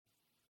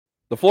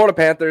The Florida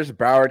Panthers,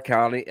 Broward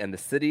County, and the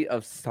city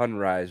of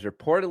Sunrise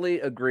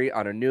reportedly agree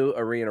on a new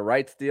arena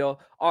rights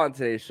deal. On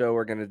today's show,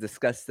 we're going to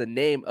discuss the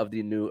name of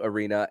the new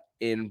arena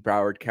in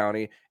Broward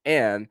County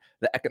and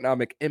the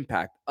economic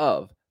impact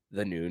of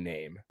the new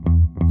name.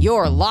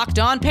 You're Locked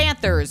On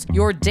Panthers,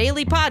 your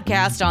daily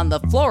podcast on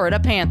the Florida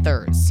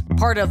Panthers.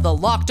 Part of the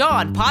Locked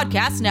On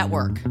Podcast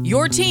Network,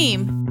 your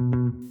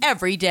team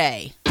every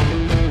day.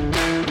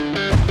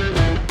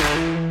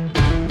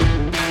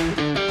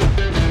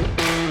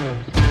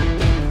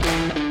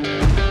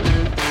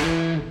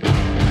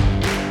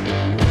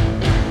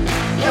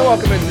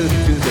 Welcome into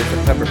this Tuesday,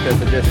 September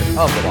 5th edition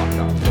of the Locked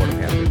On Florida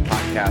Panthers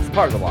podcast,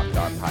 part of the Locked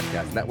On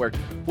Podcast Network,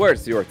 where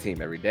it's your team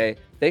every day.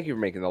 Thank you for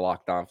making the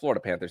Locked On Florida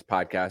Panthers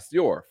podcast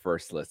your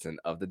first listen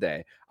of the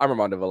day. I'm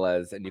Armando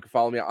Velez, and you can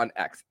follow me on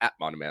X at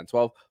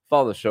Monoman12.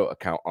 Follow the show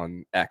account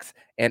on X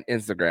and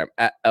Instagram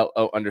at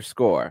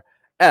LO_FLA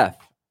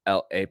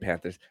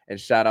Panthers. And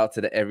shout out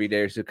to the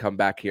everydayers who come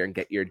back here and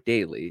get your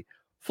daily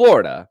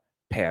Florida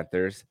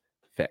Panthers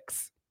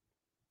fix.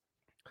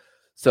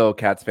 So,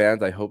 Cats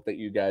fans, I hope that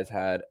you guys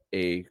had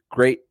a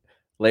great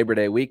Labor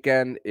Day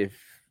weekend. If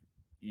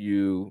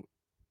you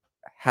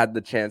had the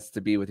chance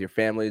to be with your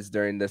families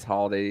during this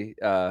holiday,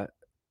 that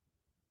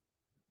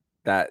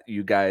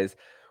you guys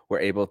were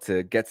able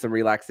to get some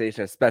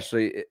relaxation,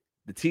 especially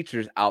the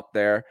teachers out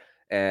there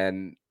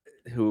and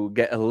who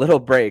get a little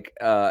break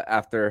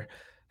after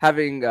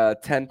having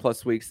 10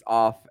 plus weeks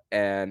off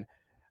and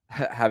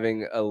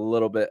having a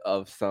little bit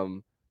of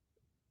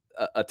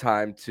a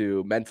time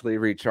to mentally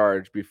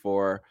recharge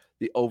before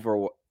the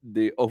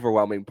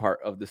overwhelming part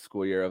of the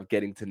school year of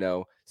getting to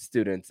know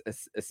students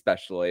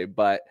especially.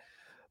 But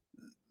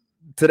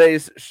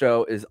today's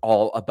show is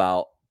all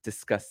about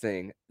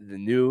discussing the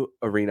new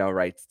arena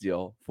rights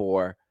deal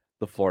for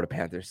the Florida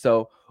Panthers.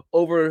 So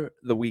over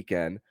the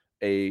weekend,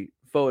 a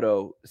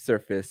photo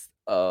surfaced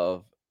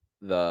of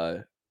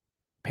the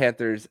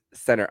Panthers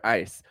center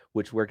ice,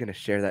 which we're going to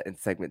share that in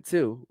segment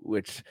 2,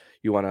 which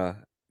you want to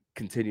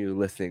continue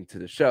listening to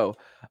the show,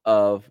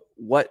 of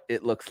what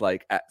it looks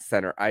like at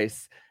center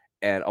ice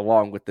and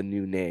along with the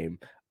new name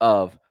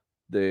of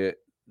the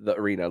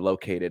arena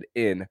located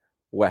in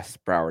West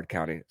Broward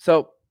County.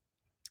 So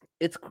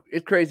it's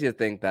crazy to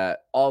think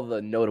that all the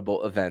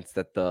notable events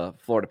that the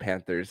Florida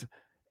Panthers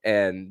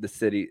and the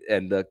city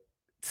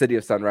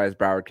of Sunrise,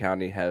 Broward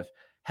County have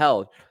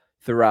held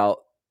throughout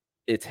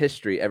its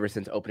history ever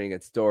since opening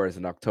its doors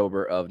in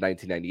October of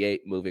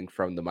 1998, moving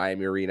from the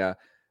Miami Arena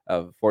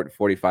of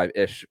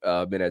 45-ish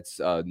minutes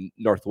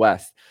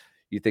northwest.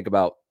 You think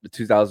about the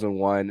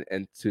 2001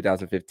 and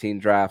 2015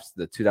 drafts,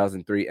 the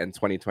 2003 and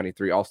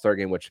 2023 All-Star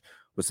game, which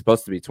was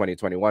supposed to be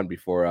 2021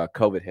 before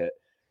COVID hit.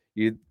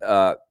 You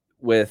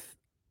with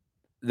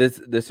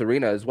this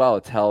arena as well,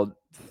 it's held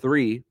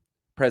 3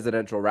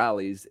 presidential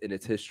rallies in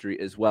its history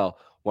as well.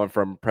 One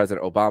from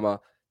President Obama,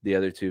 the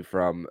other 2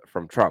 from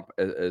Trump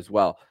as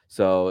well.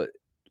 So a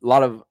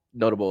lot of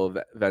notable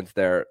events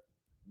there.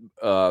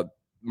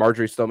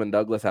 Marjorie Stoneman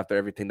Douglas, after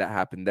everything that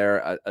happened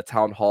there, a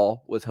town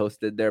hall was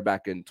hosted there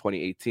back in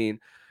 2018.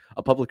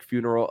 A public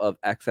funeral of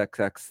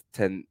XXX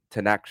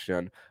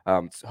Tenaction.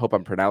 Hope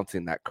I'm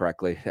pronouncing that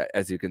correctly.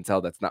 As you can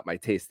tell, that's not my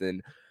taste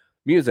in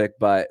music,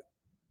 but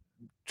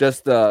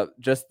just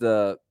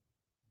the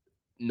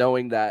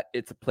knowing that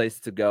it's a place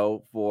to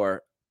go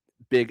for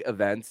big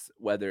events,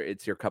 whether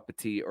it's your cup of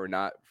tea or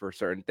not for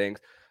certain things.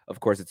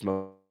 Of course, it's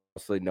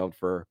mostly known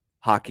for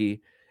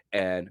hockey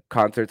and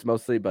concerts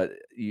mostly, but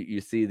you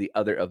see the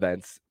other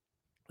events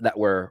that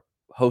were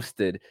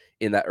hosted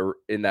in that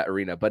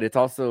arena. But it's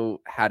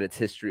also had its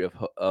history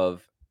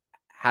of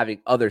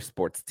having other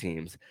sports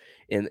teams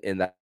in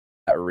that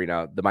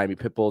arena. The Florida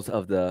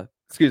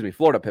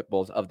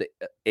Pitbulls of the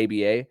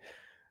ABA,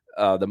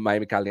 the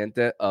Miami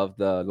Caliente of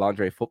the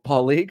Laundry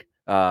Football League,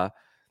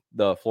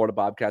 the Florida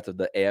Bobcats of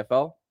the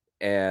AFL,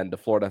 and the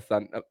Florida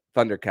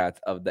Thundercats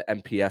of the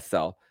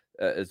MPSL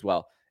as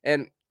well.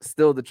 And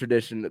still the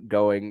tradition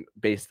going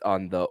based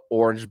on the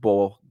Orange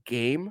Bowl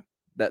game,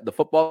 that the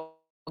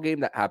football game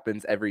that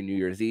happens every New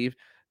Year's Eve,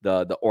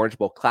 the Orange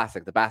Bowl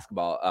Classic, the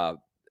basketball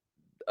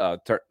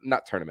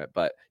not tournament,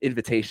 but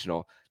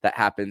invitational that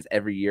happens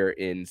every year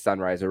in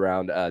Sunrise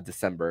around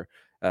December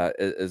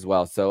as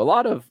well. So a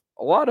lot of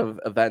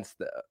events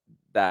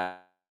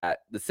that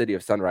the city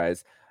of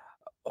Sunrise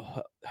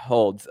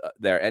holds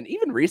there, and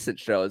even recent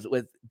shows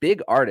with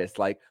big artists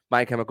like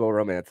My Chemical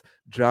Romance,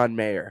 John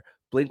Mayer,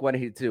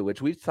 Blink-182,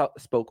 which we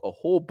spoke a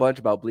whole bunch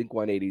about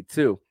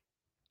Blink-182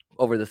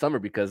 over the summer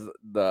because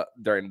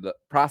during the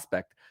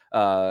prospect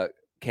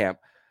camp,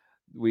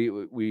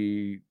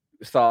 we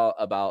saw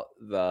about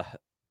the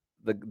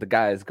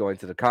guys going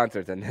to the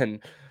concerts, and then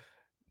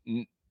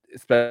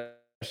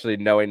especially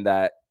knowing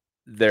that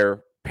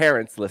their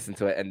parents listen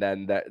to it, and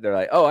then they're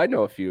like, oh, I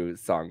know a few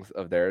songs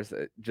of theirs.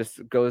 It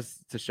just goes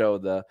to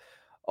show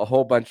a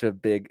whole bunch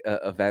of big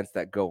events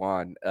that go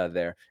on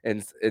there.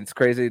 And it's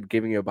crazy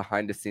giving you a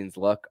behind the scenes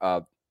look.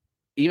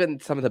 Even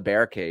some of the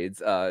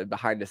barricades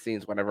behind the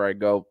scenes, whenever I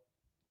go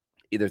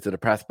either to the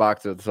press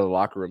box or to the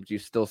locker rooms, you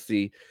still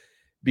see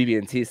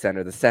BB&T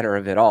Center, the center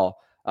of it all,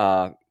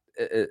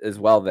 as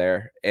well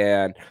there.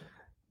 And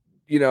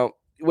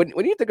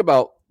when you think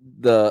about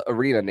the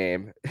arena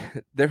name,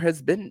 there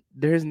has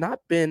not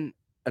been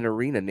an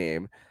arena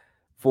name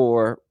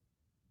for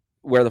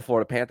where the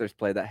Florida Panthers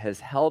play that has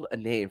held a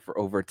name for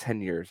over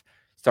 10 years.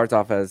 Starts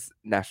off as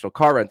National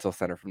Car Rental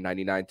Center from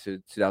 99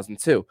 to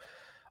 2002,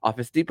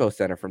 Office Depot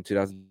Center from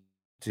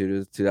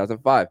 2002 to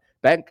 2005,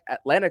 Bank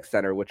Atlantic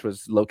Center, which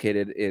was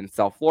located in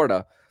South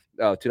Florida,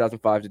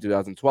 2005 to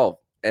 2012,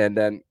 and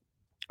then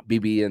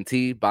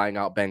BB&T buying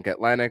out Bank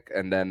Atlantic,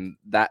 and then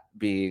that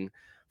being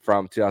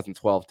from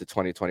 2012 to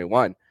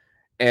 2021.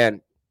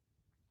 And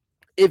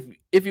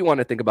if you want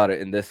to think about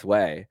it in this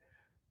way,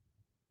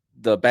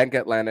 the Bank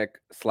Atlantic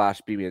 /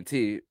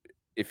 BB&T,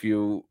 if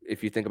you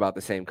think about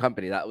the same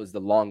company, that was the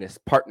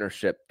longest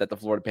partnership that the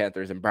Florida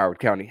Panthers and Broward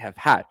County have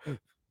had.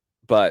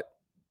 But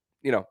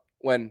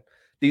when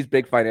these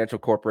big financial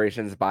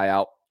corporations buy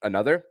out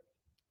another,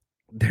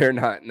 they're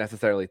not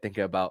necessarily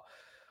thinking about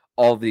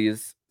all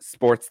these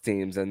sports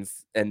teams and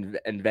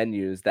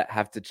venues that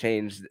have to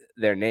change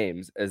their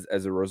names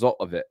as a result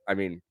of it. I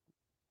mean,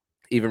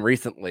 even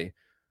recently,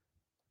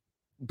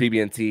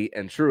 BB&T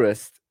and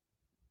Truist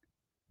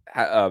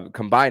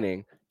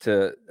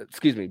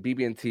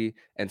BB&T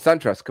and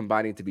SunTrust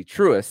combining to be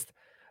Truist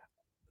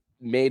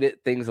made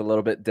things a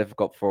little bit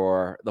difficult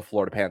for the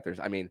Florida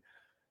Panthers. I mean,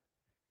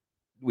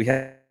 we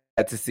had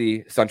to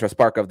see SunTrust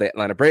Park of the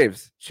Atlanta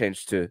Braves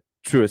change to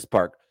Truist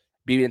Park.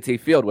 BB&T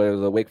Field, where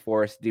the Wake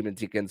Forest Demon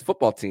Deacons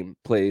football team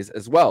plays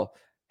as well,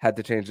 had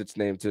to change its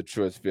name to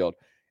Truist Field.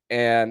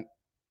 And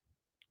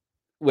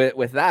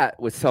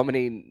with so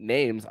many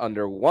names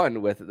under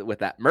one, with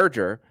that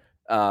merger,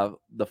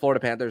 the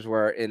Florida Panthers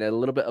were in a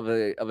little bit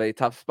of a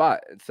tough spot.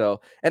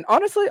 And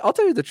honestly, I'll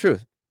tell you the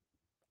truth,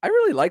 I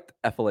really liked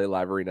FLA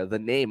Live Arena, the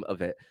name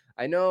of it.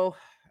 I know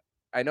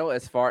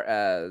as far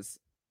as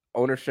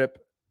ownership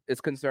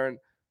is concerned,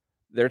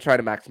 they're trying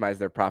to maximize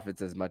their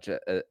profits as much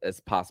as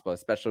possible,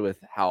 especially with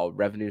how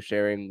revenue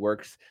sharing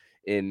works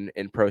in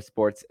pro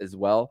sports as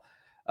well.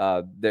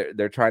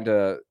 They're trying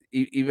to,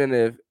 even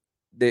if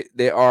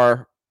they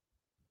are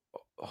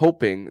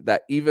hoping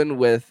that even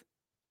with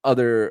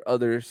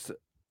others,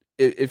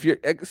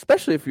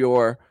 especially if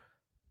you're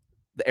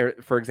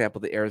for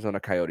example, the Arizona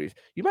Coyotes,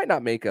 you might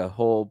not make a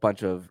whole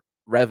bunch of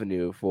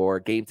revenue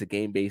for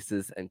game-to-game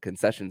basis and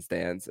concession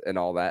stands and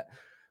all that,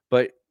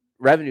 but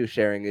revenue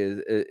sharing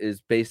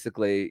is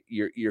basically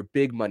your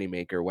big money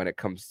maker when it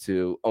comes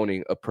to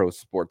owning a pro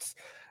sports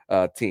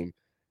team.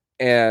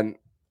 And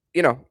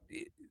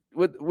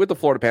with the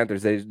Florida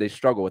Panthers, they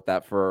struggle with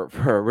that for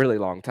a really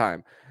long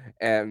time.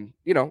 And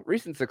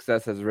recent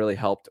success has really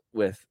helped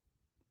with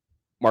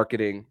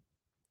marketing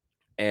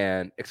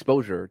and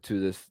exposure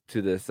to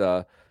this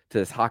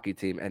hockey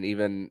team, and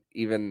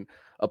even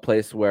a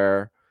place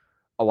where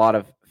a lot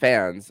of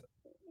fans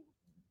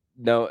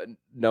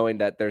knowing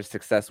that there's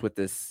success with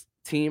this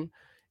team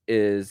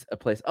is a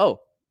place.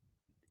 Oh,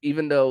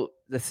 even though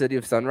the city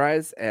of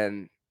Sunrise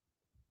and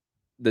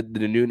the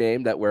new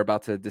name that we're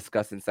about to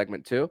discuss in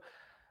segment 2,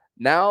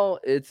 now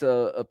it's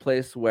a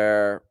place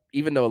where,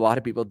 even though a lot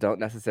of people don't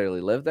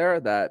necessarily live there,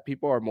 that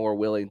people are more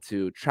willing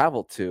to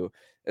travel to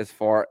as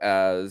far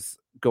as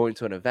going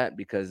to an event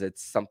because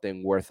it's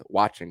something worth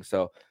watching.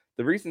 So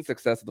the recent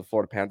success of the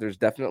Florida Panthers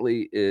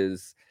definitely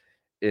is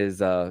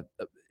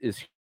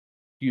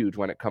huge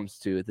when it comes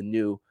to the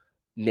new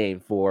name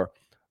for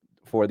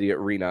the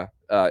arena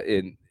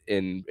in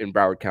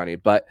Broward County.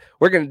 But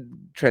we're going to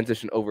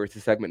transition over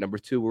to segment number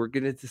 2. We're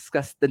going to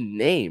discuss the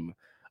name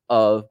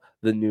of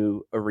the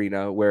new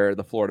arena where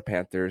the Florida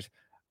Panthers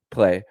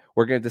play.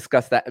 We're going to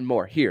discuss that and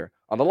more here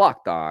on the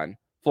Locked On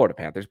Florida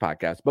Panthers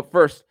podcast. But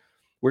first,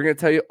 we're going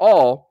to tell you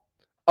all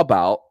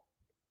about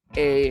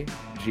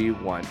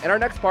AG1 and our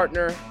next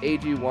partner,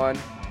 AG1,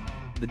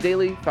 the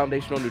daily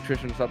foundational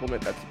nutrition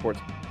supplement that supports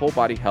whole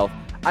body health.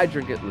 I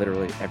drink it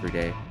literally every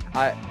day.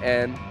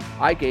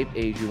 I gave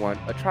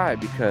AG1 a try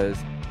because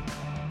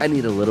I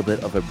need a little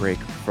bit of a break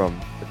from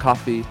the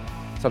coffee.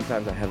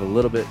 Sometimes I have a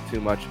little bit too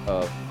much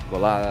of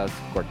coladas,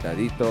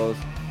 cortaditos,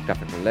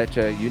 café con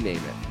leche, you name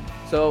it.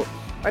 So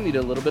I need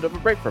a little bit of a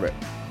break from it.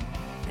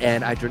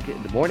 And I drink it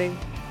in the morning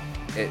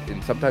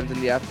and sometimes in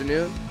the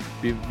afternoon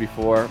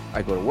before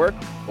I go to work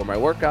or my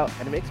workout,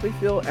 and it makes me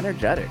feel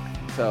energetic.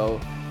 So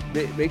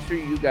make sure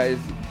you guys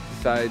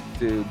decide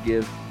to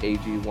give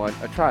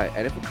AG1 a try.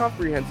 And if a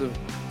comprehensive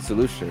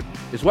solution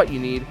is what you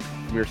need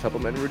from your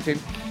supplement routine,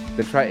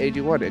 then try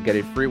AG1 and get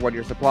a free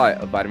 1-year supply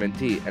of vitamin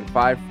D and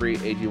 5 free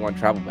AG1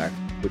 travel bags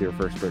with your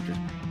first purchase.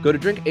 Go to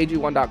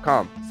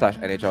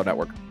drinkag1.com/NHL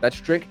Network.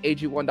 That's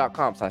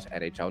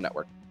drinkag1.com/NHL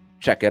Network.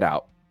 Check it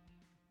out.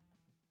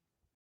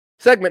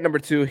 Segment number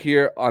 2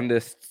 here on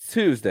this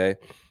Tuesday,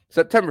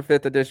 September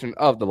 5th edition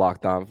of the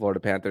Locked On Florida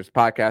Panthers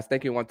podcast.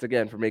 Thank you once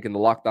again for making the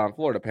Locked On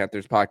Florida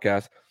Panthers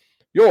podcast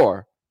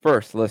your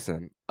first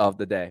listen of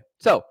the day.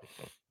 So,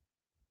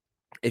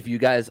 if you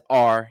guys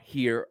are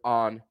here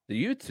on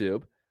the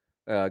YouTube,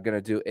 going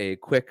to do a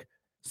quick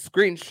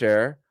screen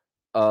share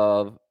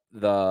of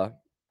the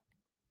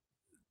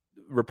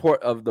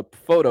report of the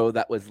photo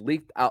that was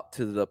leaked out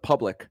to the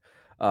public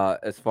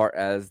as far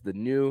as the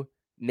new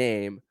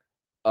name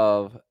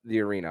of the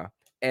arena.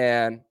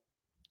 And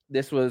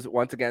this was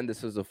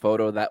a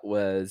photo that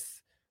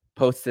was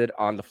posted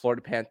on the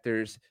Florida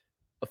Panthers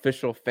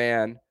official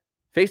fan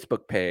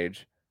Facebook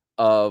page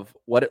of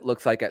what it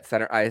looks like at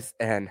center ice.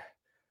 And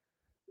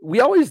we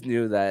always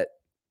knew that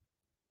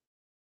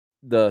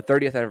the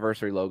 30th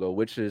anniversary logo,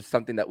 which is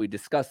something that we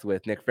discussed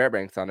with Nick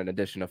Fairbanks on an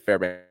edition of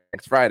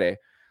Fairbanks Friday,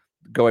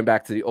 going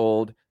back to the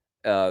old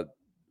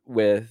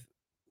with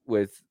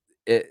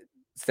it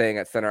saying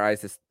at center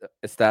ice is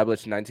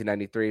established in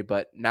 1993,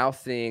 but now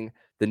seeing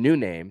the new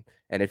name.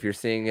 And if you're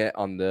seeing it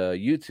on the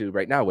YouTube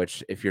right now,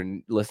 which if you're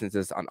listening to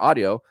this on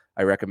audio,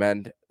 I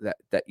recommend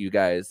that you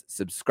guys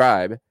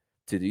subscribe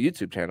to the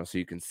YouTube channel so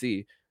you can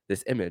see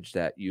this image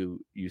that you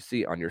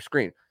see on your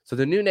screen. So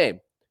the new name,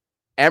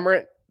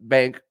 Amerant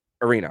Bank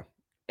Arena.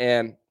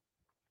 And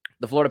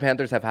the Florida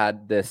Panthers have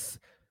had this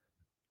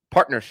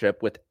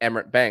partnership with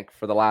Amerant Bank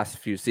for the last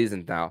few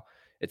seasons now.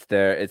 It's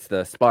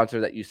the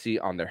sponsor that you see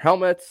on their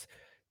helmets.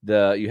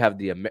 You have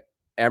the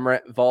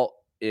Amerant Vault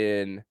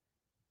in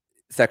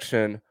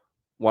section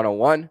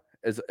 101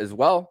 as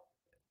well.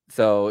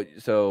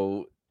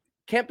 So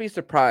can't be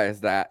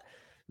surprised that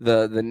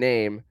the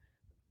name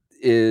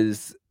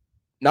is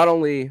not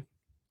only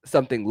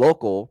something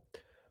local,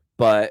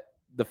 but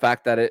the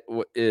fact that it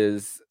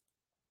is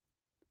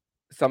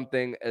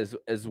something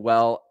as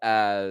well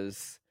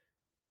as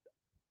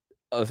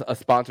a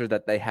sponsor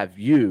that they have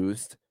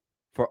used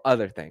for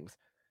other things.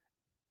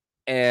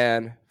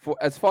 And for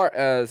as far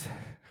as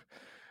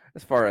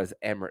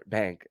Amerant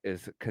Bank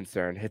is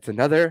concerned, it's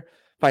another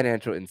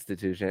financial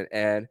institution,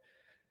 and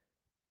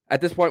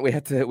at this point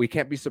we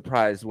can't be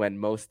surprised when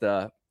most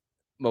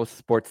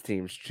sports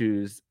teams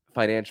choose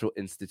financial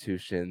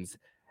institutions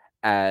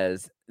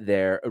as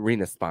their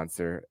arena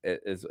sponsor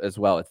as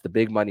well. It's the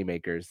big money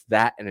makers,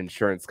 that and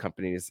insurance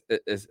companies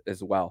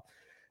as well.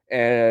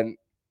 And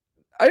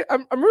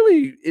I'm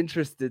really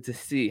interested to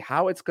see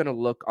how it's going to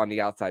look on the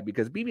outside,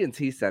 because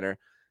BB&T Center,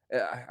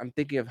 I'm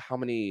thinking of how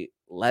many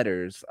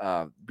letters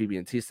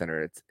BB&T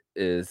Center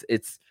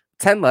it's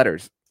 10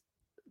 letters.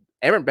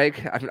 Amerant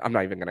Bank, I'm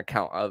not even going to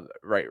count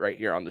right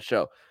here on the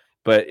show,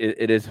 but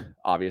it is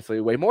obviously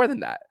way more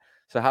than that.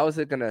 So how is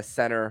it going to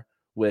center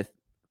with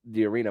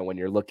the arena when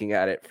you're looking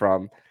at it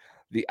from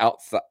the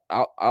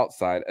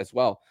outside as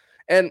well?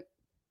 And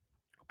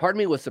part of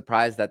me was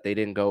surprised that they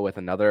didn't go with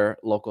another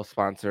local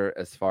sponsor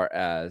as far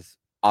as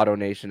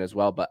AutoNation as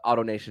well. But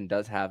AutoNation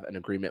does have an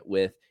agreement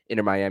with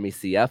Inter Miami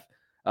CF,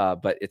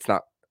 but it's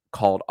not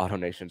called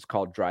AutoNation. It's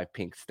called Drive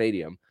Pink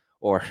Stadium.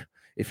 Or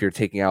if you're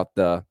taking out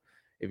the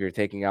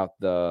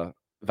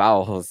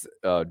vowels,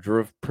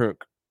 Drive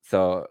Pink.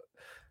 So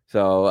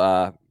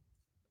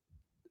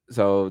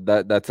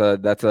that's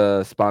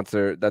a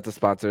sponsor. That's a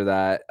sponsor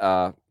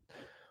that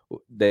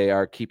they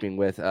are keeping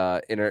with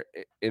Inter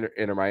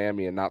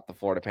Miami and not the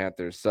Florida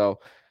Panthers. So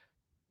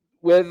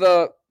with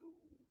that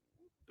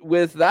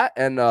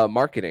and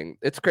marketing,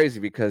 it's crazy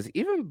because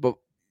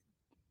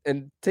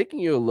and taking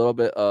you a little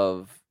bit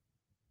of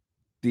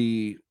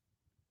the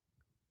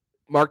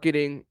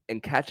marketing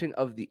and catching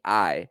of the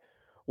eye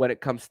when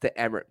it comes to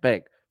Amerant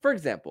Bank. For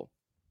example,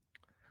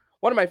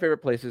 one of my favorite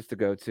places to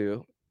go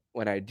to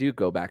when I do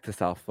go back to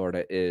South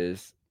Florida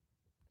is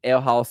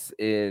Ale House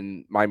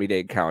in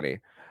Miami-Dade County,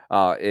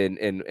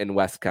 in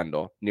West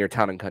Kendall, near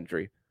Town and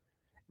Country.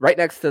 Right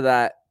next to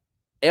that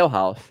Ale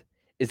House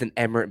is an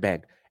Amerant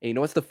Bank. And you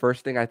know what's the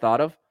first thing I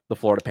thought of? The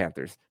Florida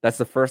Panthers. That's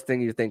the first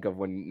thing you think of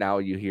when now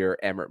you hear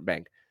Amerant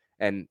Bank.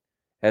 And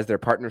has their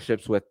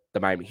partnerships with the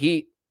Miami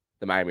Heat,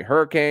 the Miami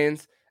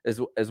Hurricanes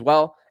as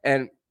well.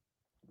 And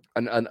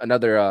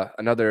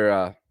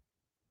another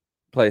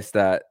place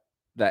that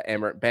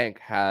Amerant Bank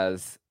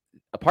has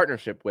a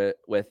partnership with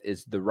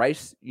is the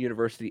Rice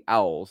University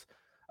Owls,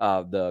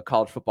 the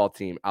college football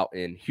team out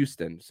in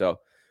Houston. So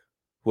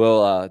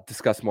we'll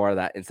discuss more of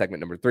that in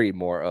segment number 3,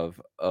 more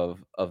of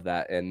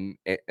that and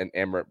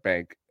Amerant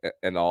Bank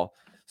and all.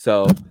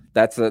 So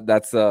that's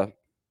the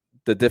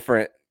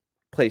different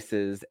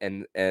places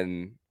and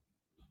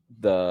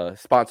the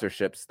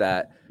sponsorships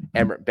that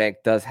Amerant Bank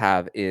does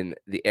have in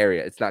the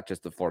area. It's not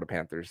just the Florida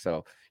Panthers.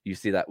 So you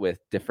see that with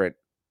different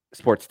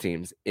sports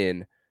teams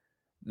in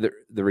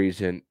the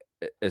region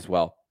as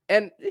well.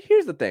 And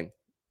here's the thing.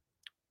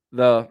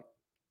 The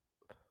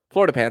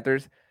Florida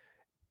Panthers,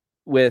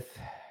 with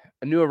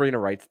a new arena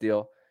rights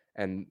deal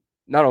and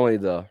not only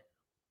the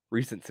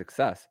recent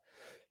success,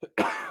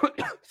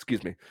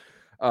 excuse me,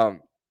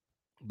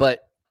 but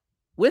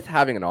with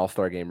having an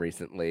all-star game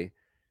recently,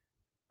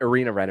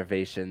 arena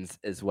renovations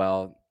as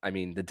well. I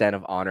mean, the Den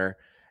of Honor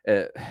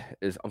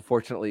is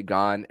unfortunately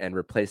gone and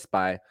replaced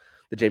by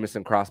the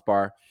Jameson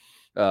Crossbar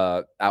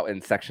out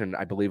in section,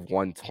 I believe,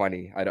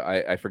 120.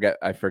 I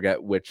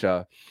forget which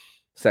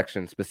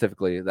section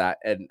specifically that,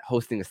 and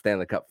hosting a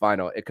Stanley Cup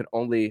final. It could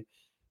only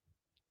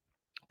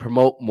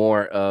promote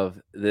more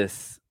of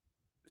this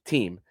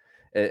team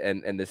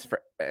and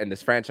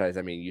this franchise.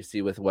 I mean, you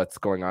see with what's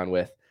going on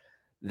with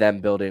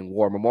them building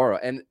War Memorial.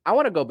 And I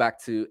want to go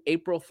back to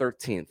April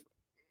 13th.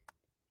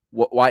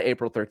 Why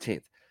April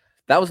 13th?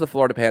 That was the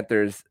Florida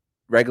Panthers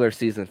regular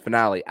season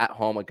finale at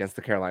home against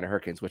the Carolina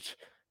Hurricanes, which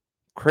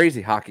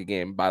crazy hockey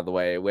game, by the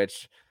way,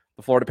 which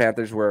the Florida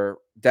Panthers were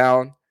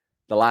down.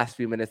 The last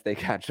few minutes they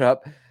catch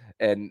up,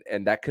 and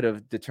that could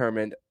have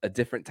determined a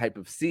different type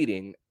of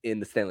seeding in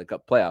the Stanley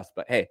Cup playoffs.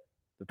 But hey,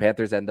 the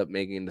Panthers end up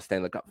making the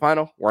Stanley Cup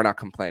final. We're not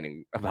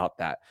complaining about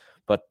that.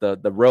 But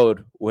the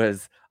road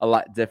was a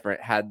lot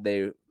different.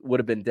 Would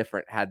have been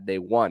different had they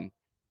won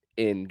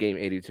in Game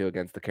 82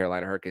 against the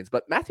Carolina Hurricanes.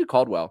 But Matthew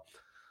Caldwell,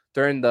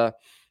 during the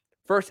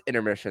first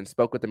intermission,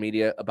 spoke with the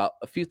media about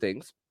a few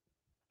things.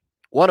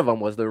 One of them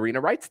was the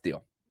arena rights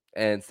deal,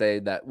 and say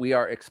that we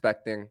are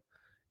expecting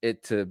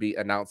it to be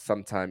announced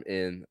sometime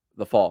in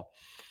the fall.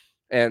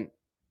 And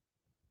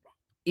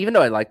even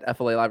though I liked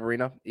FLA Live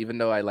Arena, even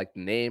though I liked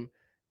the name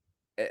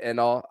and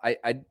all,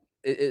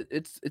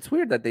 it's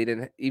weird that they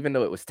didn't, even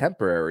though it was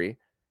temporary,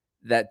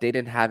 that they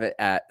didn't have it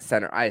at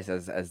center ice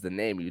as the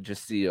name. You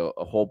just see a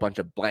whole bunch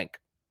of blank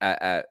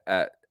at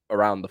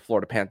around the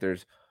Florida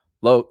Panthers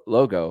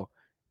logo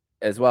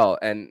as well.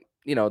 And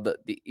the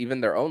even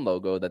their own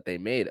logo that they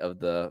made of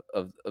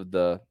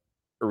the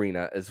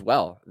arena as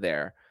well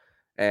there.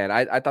 And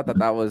I thought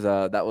that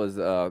was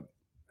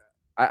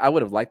I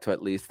would have liked to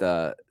at least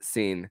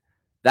seen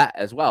that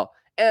as well.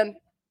 And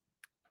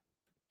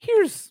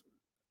here's,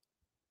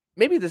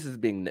 maybe this is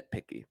being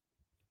nitpicky,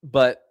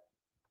 but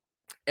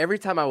every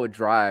time I would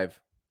drive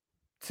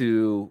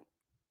to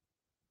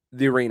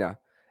the arena,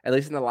 at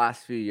least in the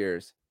last few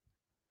years,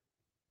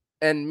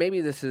 and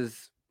maybe this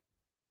is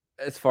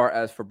as far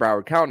as for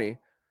Broward County,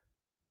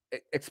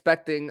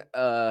 expecting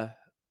an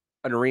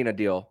arena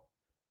deal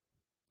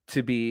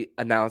to be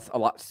announced a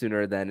lot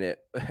sooner than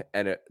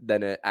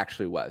it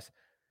actually was.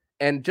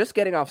 And just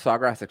getting off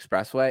Sawgrass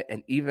Expressway,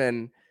 and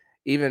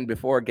even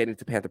before getting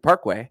to Panther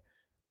Parkway,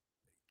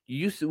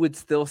 you would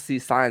still see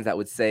signs that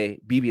would say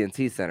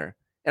BB&T Center.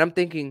 And I'm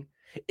thinking,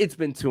 it's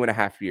been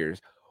 2.5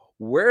 years.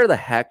 Where the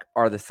heck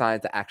are the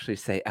signs that actually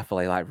say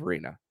FLA Live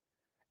Arena?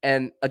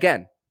 And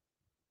again,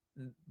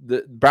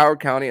 the Broward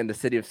County and the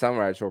city of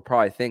Sunrise were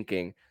probably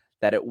thinking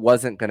that it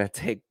wasn't going to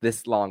take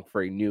this long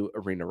for a new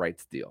arena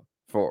rights deal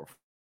for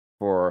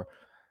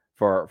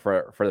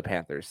the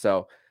Panthers.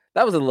 So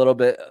that was a little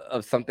bit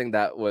of something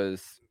that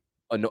was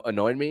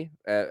annoyed me.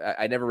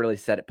 I never really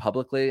said it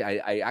publicly.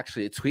 I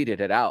actually tweeted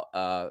it out.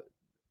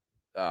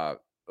 Well,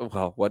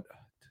 what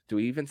do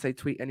we even say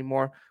tweet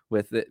anymore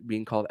with it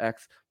being called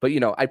X? But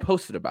I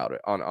posted about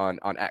it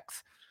on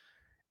X,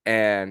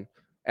 and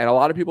a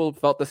lot of people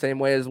felt the same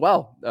way as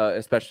well,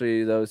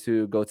 especially those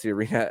who go to the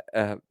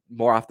arena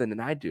more often than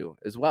I do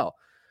as well.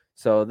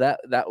 So that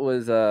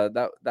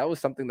was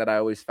something that I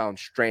always found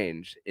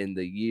strange in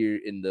the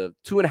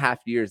 2.5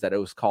 years that it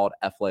was called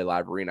FLA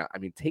Live Arena. I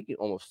mean, taking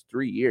almost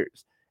 3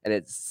 years, and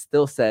it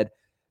still said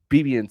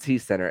BB&T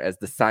Center as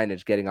the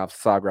signage getting off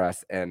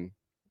Sawgrass, and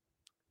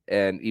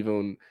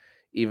even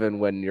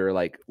when you're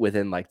like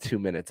within like 2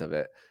 minutes of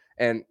it.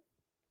 And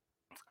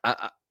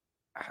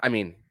I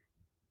mean,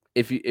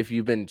 if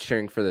you've been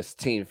cheering for this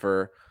team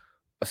for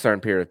a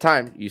certain period of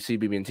time, you see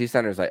BB&T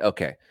Center is like,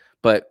 okay,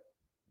 but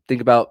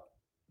think about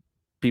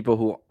people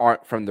who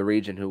aren't from the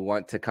region who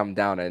want to come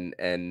down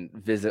and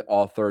visit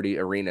all 30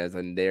 arenas,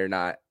 and they're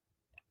not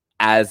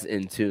as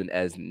in tune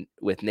as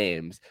with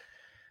names.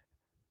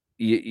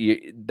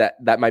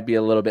 That might be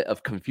a little bit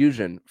of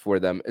confusion for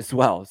them as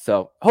well.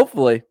 So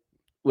hopefully,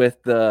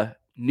 with the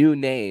new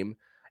name,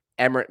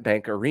 Emirates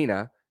Bank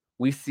Arena,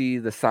 we see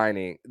the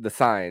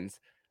signs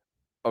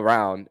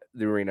around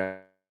the arena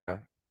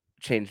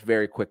change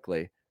very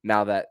quickly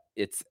now that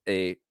it's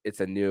a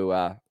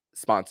new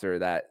sponsor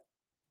that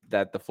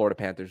the Florida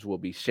Panthers will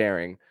be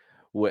sharing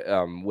with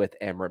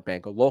Emirates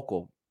Bank, a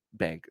local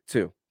bank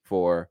too,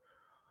 for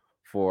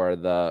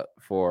the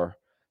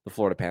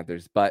Florida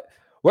Panthers. But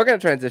we're going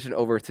to transition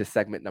over to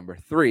segment number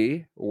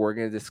 3. We're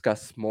going to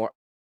discuss more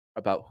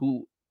about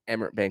who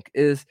Emirates Bank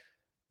is,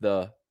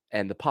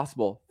 and the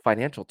possible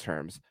financial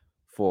terms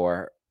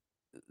for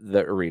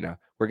the arena.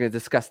 We're going to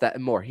discuss that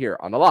and more here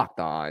on the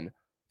Locked On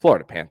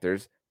Florida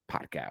Panthers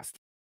podcast.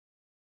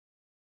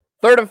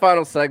 Third and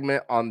final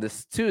segment on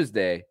this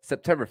Tuesday,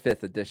 September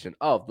 5th edition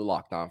of the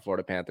Locked On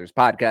Florida Panthers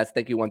podcast.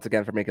 Thank you once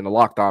again for making the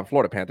Locked On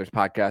Florida Panthers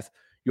podcast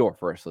your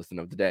first listen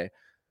of the day.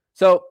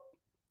 So,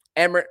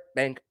 Emirates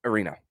Bank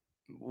Arena,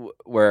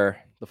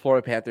 where the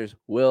Florida Panthers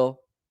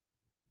will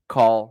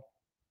call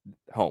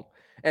home.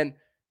 And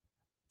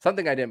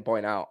something I didn't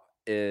point out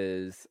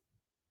is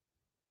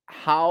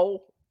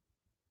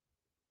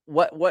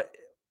what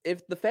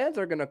if the fans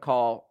are going to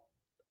call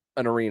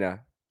an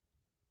arena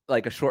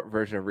like a short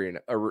version of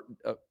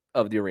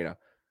the arena.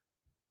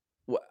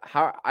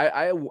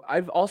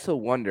 I've also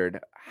wondered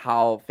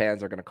how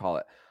fans are going to call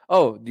it.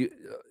 Oh,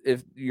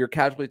 if you're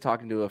casually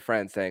talking to a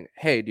friend saying,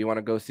 "Hey, do you want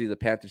to go see the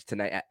Panthers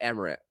tonight at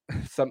Emirates?"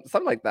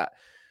 something like that.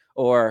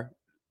 Or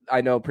I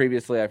know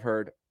previously I've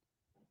heard,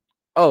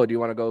 "Oh, do you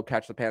want to go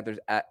catch the Panthers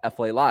at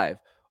FLA Live?"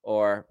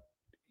 Or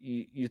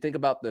you think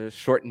about the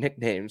short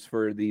nicknames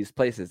for these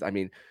places. I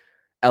mean,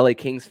 LA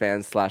Kings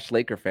fans /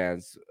 Laker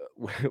fans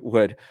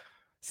would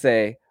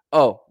say,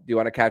 "Oh, do you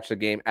want to catch a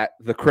game at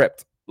the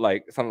Crypt?"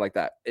 Like something like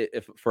that.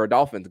 If for a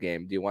Dolphins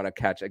game, do you want to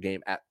catch a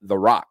game at the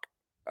Rock?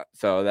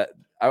 So that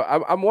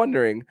I'm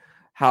wondering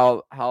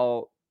how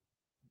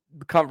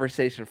the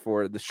conversation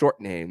for the short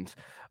names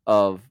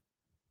of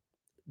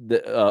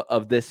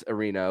of this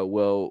arena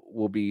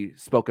will be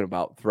spoken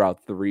about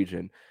throughout the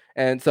region.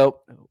 And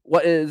so,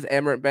 what is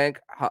Amerant Bank,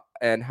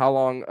 and how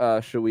long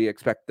should we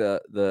expect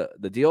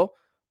the deal?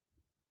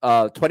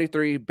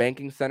 23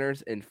 banking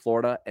centers in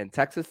Florida and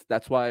Texas.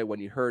 That's why when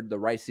you heard the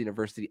Rice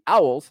University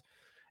Owls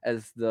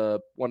as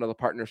the one of the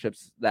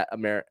partnerships that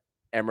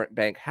Amerant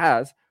Bank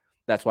has,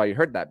 that's why you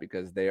heard that,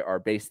 because they are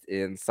based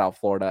in South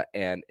Florida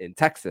and in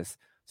Texas.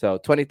 So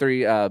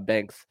 23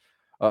 banks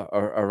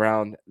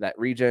around that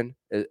region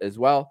as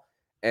well.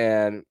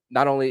 And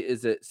not only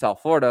is it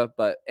South Florida,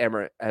 but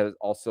Amerant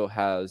also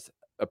has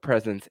a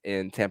presence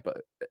in Tampa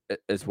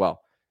as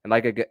well. And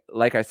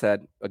like I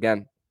said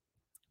again,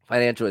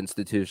 financial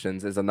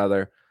institutions is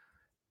another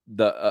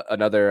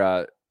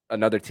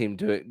team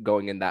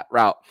going in that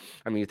route.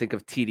 I mean, you think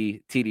of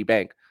TD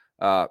Bank,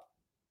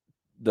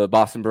 the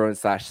Boston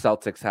Bruins /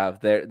 Celtics have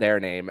their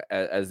name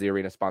as the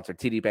arena sponsor.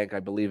 TD Bank, I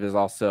believe, is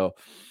also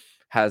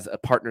has a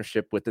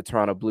partnership with the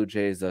Toronto Blue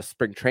Jays, a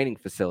spring training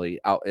facility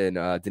out in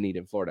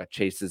Dunedin, Florida.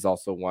 Chase is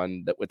also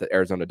one that with the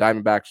Arizona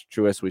Diamondbacks.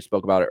 Truist, we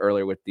spoke about it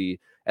earlier with the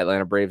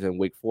Atlanta Braves and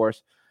Wake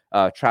Forest.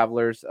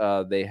 Travelers,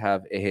 they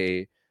have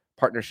a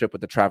partnership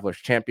with the Travelers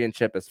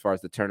Championship as far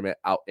as the tournament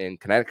out in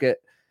Connecticut.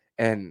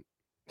 And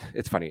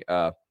it's funny.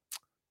 I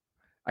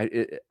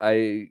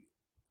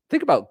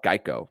think about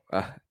Geico.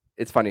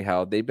 It's funny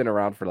how they've been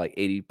around for like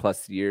 80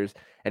 plus years,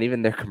 and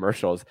even their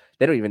commercials,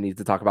 they don't even need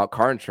to talk about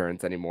car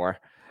insurance anymore.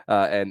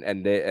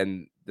 And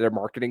their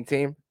marketing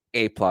team,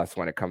 A plus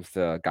when it comes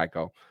to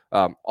Geico.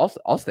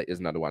 Also, Allstate is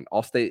another one.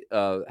 Allstate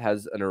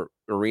has an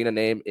arena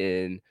name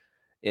in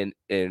in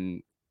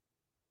in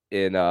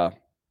in uh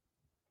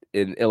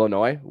in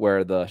Illinois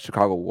where the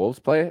Chicago Wolves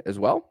play as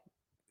well.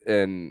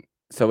 And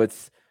so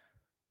it's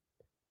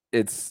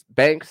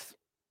banks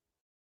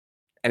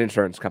and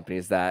insurance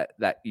companies that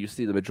you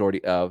see the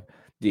majority of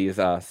these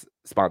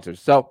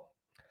sponsors. So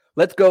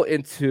let's go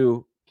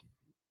into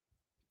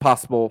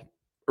possible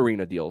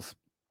arena deals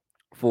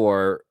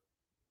for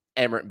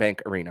Amerant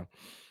Bank Arena.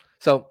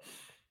 So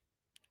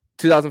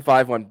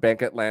 2005, when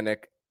Bank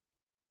Atlantic,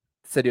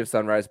 City of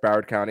Sunrise,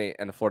 Broward County,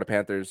 and the Florida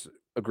Panthers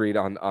agreed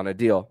on a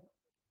deal.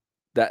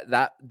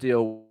 That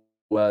deal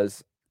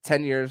was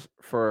 10 years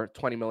for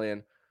 $20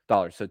 million.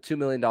 So $2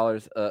 million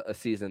a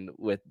season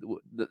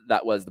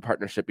that was the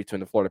partnership between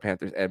the Florida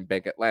Panthers and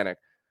Bank Atlantic.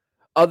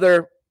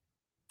 Other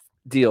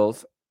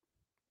deals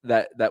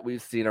that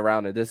we've seen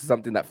around, and this is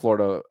something that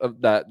Florida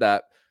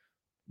that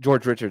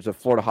George Richards of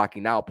Florida Hockey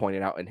Now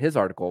pointed out in his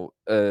article,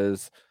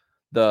 is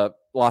the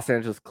Los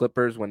Angeles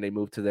Clippers when they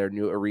moved to their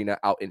new arena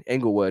out in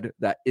Inglewood.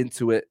 That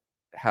Intuit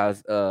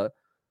has a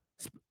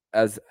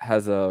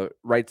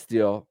rights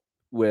deal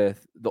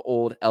with the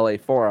old LA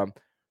Forum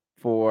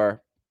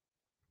for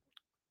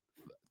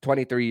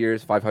 23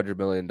 years, $500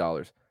 million.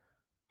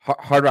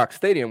 Hard Rock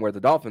Stadium, where the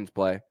Dolphins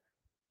play,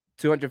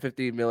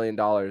 $250 million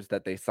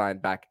that they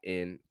signed back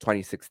in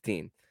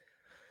 2016.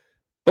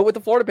 But with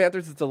the Florida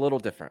Panthers, it's a little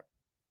different.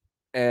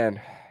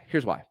 And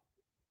here's why.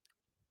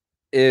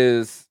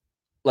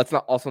 Let's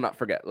not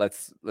forget,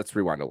 let's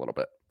rewind a little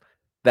bit.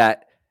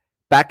 That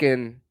back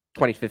in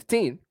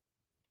 2015,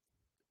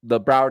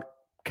 the Broward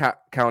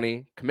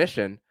County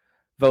Commission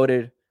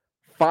voted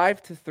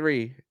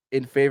 5-3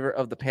 in favor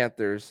of the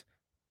Panthers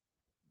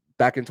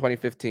back in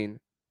 2015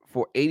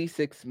 for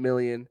 $86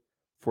 million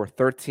for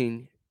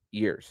 13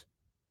 years.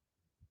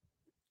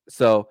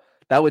 So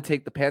that would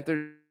take the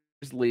Panthers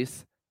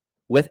lease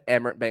with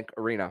Amerant Bank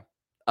Arena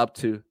up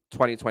to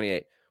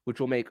 2028, which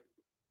will make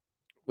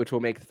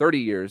 30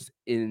 years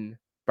in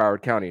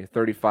Broward County,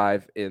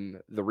 35 in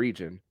the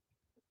region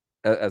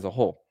as a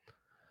whole.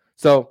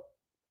 So,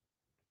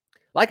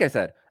 like I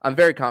said, I'm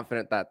very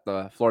confident that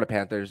the Florida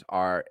Panthers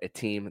are a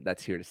team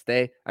that's here to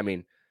stay. I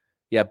mean,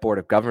 yeah, Board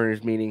of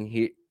Governors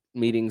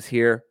meetings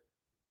here.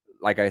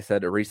 Like I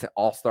said, a recent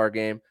All-Star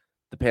game.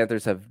 The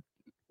Panthers have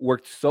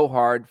worked so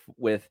hard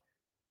with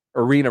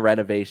arena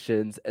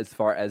renovations as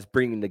far as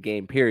bringing the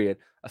game, period,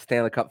 a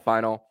Stanley Cup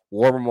final,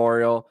 War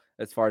Memorial,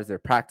 as far as their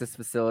practice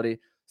facility.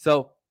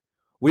 So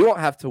we won't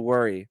have to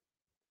worry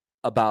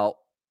about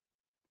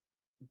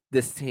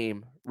this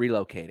team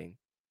relocating,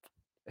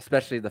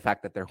 especially the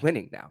fact that they're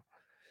winning now.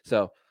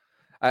 So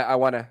I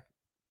want to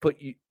put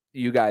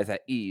you guys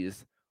at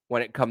ease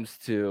when it comes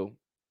to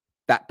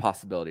that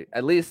possibility.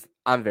 At least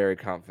I'm very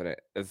confident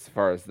as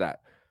far as that.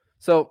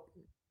 So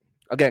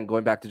again,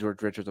 going back to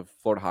George Richards of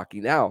Florida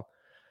Hockey Now,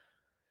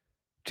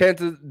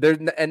 chances there's,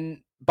 and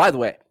by the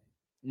way,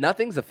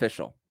 nothing's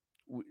official.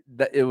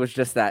 It was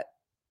just that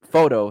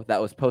photo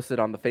that was posted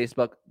on the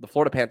Facebook. The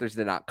Florida Panthers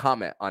did not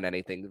comment on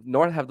anything,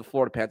 nor have the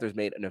Florida Panthers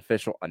made an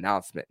official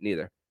announcement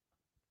neither.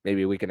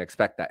 Maybe we can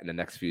expect that in the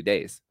next few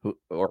days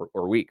or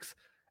weeks,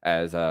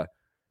 as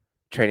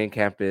training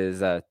camp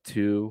is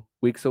 2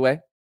 weeks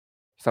away.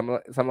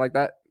 something like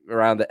that.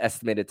 Around the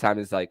estimated time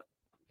is like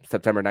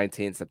September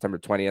 19th, September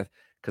 20th,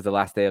 because the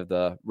last day of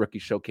the rookie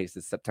showcase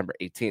is September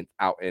 18th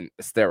out in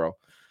Estero.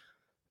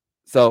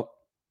 So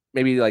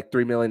maybe like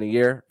 $3 million a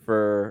year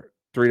for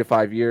 3 to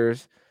 5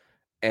 years,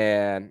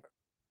 and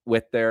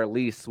with their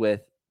lease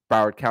with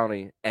Broward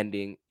County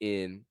ending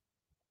in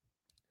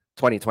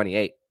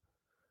 2028.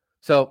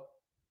 So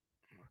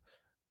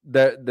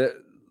with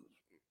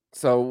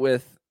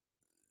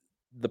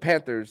the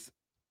Panthers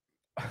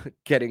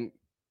getting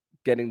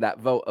that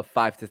vote of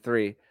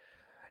 5-3,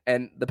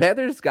 and the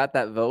Panthers got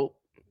that vote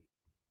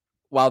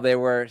while they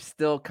were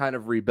still kind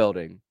of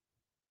rebuilding.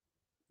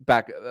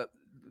 Back,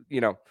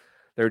 they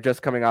were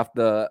just coming off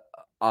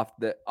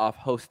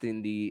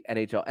hosting the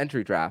NHL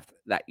entry draft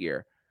that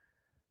year.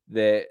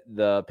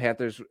 The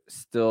Panthers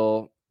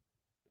still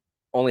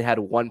only had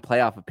one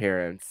playoff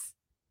appearance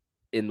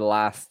in the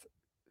last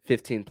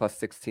 15 plus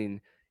 16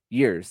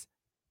 years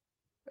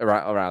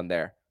around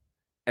there.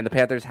 And the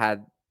Panthers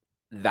had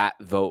that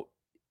vote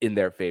in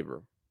their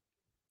favor.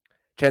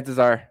 Chances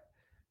are,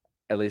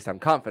 at least I'm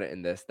confident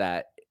in this,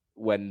 that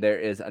when there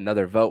is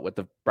another vote with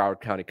the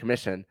Broward County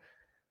Commission,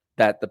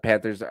 that the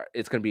Panthers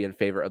it's going to be in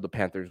favor of the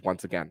Panthers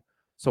once again.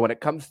 So when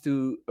it comes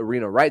to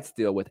arena rights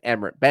deal with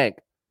Amerant Bank,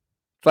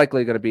 it's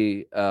likely going to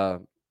be a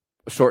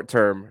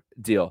short-term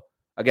deal.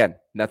 Again,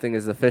 nothing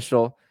is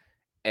official,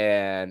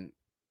 and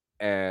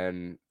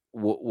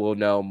we'll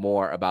know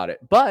more about it.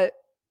 But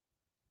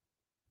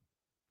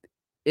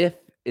if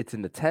it's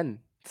in the 10s,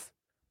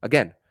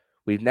 again,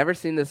 we've never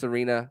seen this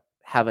arena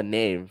have a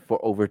name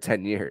for over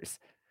 10 years.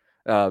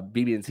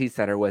 BB&T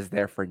Center was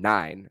there for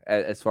 9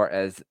 as far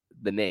as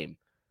the name.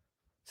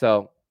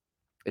 So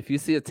if you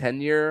see a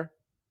 10-year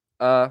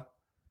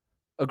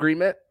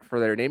agreement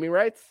for their naming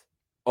rights,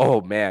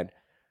 oh man,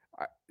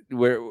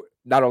 we're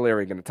not only are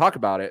we going to talk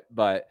about it,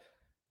 but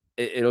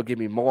it'll give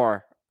me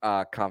more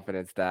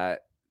confidence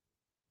that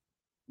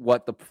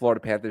what the Florida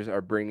Panthers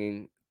are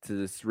bringing to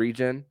this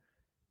region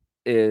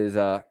is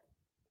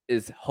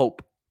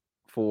hope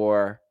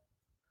for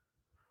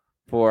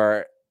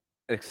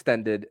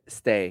extended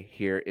stay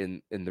here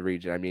in the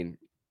region. I mean,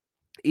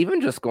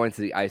 even just going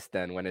to the ice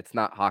den when it's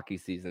not hockey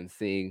season,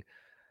 seeing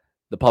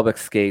the public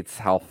skates,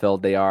 how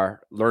filled they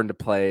are, learn to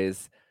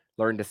plays,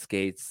 learn to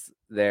skates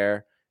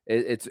there.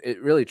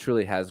 It really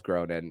truly has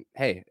grown. And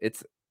hey,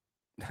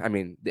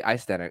 the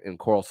ice den in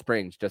Coral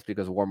Springs, just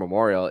because War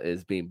Memorial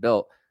is being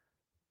built,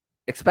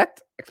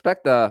 expect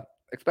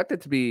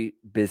it to be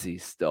busy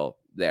still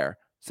there.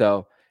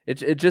 So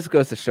it just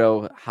goes to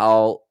show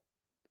how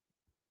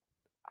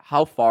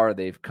far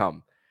they've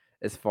come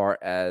as far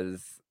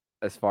as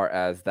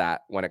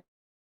that when it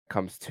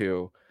comes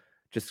to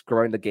just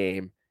growing the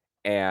game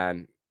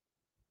and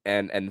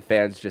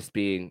fans just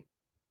being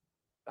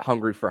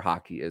hungry for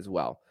hockey as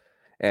well.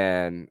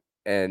 And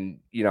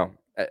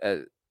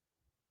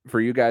for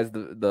you guys,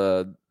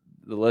 the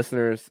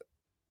listeners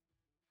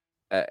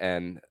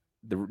and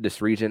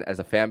this region as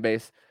a fan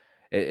base,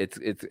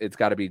 it's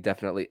got to be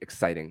definitely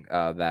exciting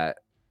that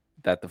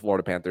the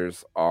Florida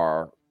Panthers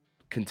are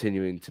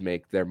continuing to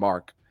make their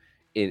mark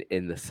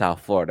in the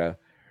South Florida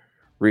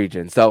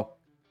region. So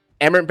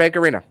Amerant Bank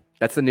Arena,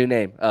 that's the new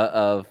name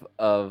of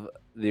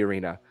the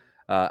arena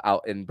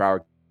out in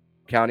Broward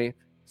County.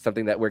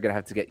 Something that we're going to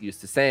have to get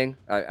used to saying.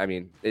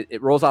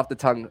 It rolls off the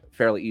tongue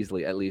fairly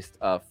easily, at least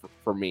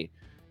for me.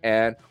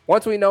 And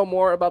once we know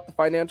more about the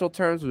financial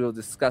terms, we will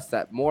discuss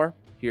that more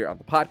here on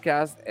the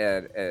podcast.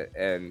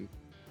 And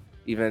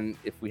even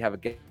if we have a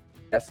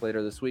guest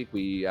later this week,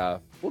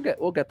 we'll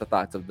get the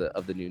thoughts of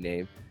the new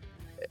name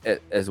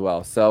as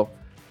well. So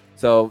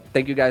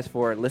thank you guys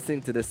for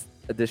listening to this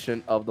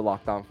edition of the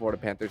Locked On Florida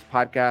Panthers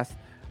podcast.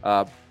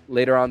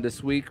 Later on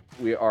this week,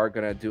 we are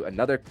going to do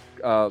another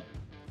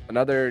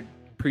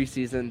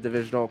preseason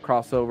divisional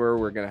crossover.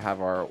 We're going to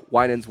have our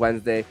Winans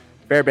Wednesday,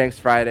 Fairbanks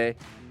Friday,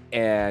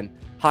 and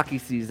hockey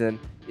season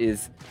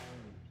is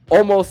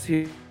almost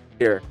here,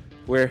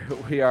 where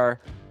we are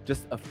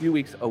just a few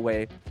weeks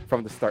away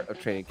from the start of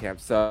training camp.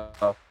 So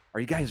are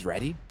you guys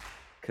ready?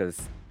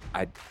 Because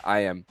I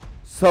am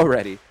so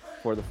ready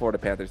for the Florida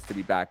Panthers to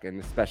be back,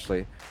 and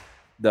especially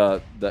the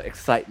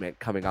excitement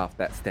coming off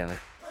that Stanley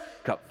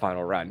Cup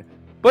final run.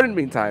 But in the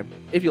meantime,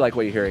 if you like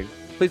what you're hearing,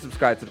 please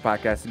subscribe to the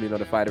podcast to be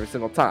notified every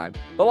single time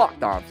the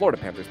Locked On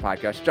Florida Panthers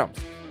podcast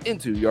jumps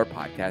into your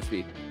podcast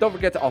feed. Don't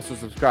forget to also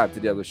subscribe to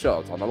the other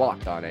shows on the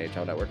Locked On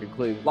NHL Network,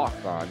 including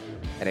Locked On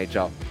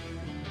NHL,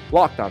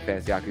 Locked On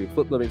Fantasy Hockey with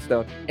Flip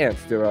Livingstone and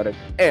Stu Roden,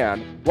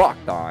 and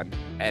Locked On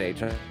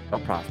NHL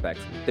Prospects.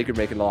 Thank you for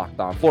making the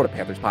Locked On Florida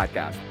Panthers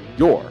podcast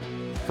your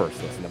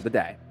first listen of the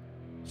day.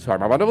 So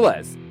I'm Armando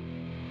Velez,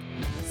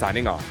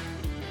 signing off.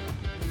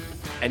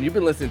 And you've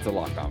been listening to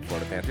Locked On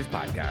Florida Panthers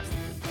podcast,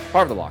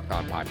 part of the Locked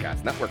On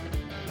Podcast Network,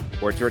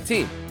 where it's your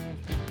team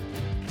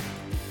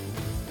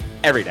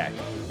every day.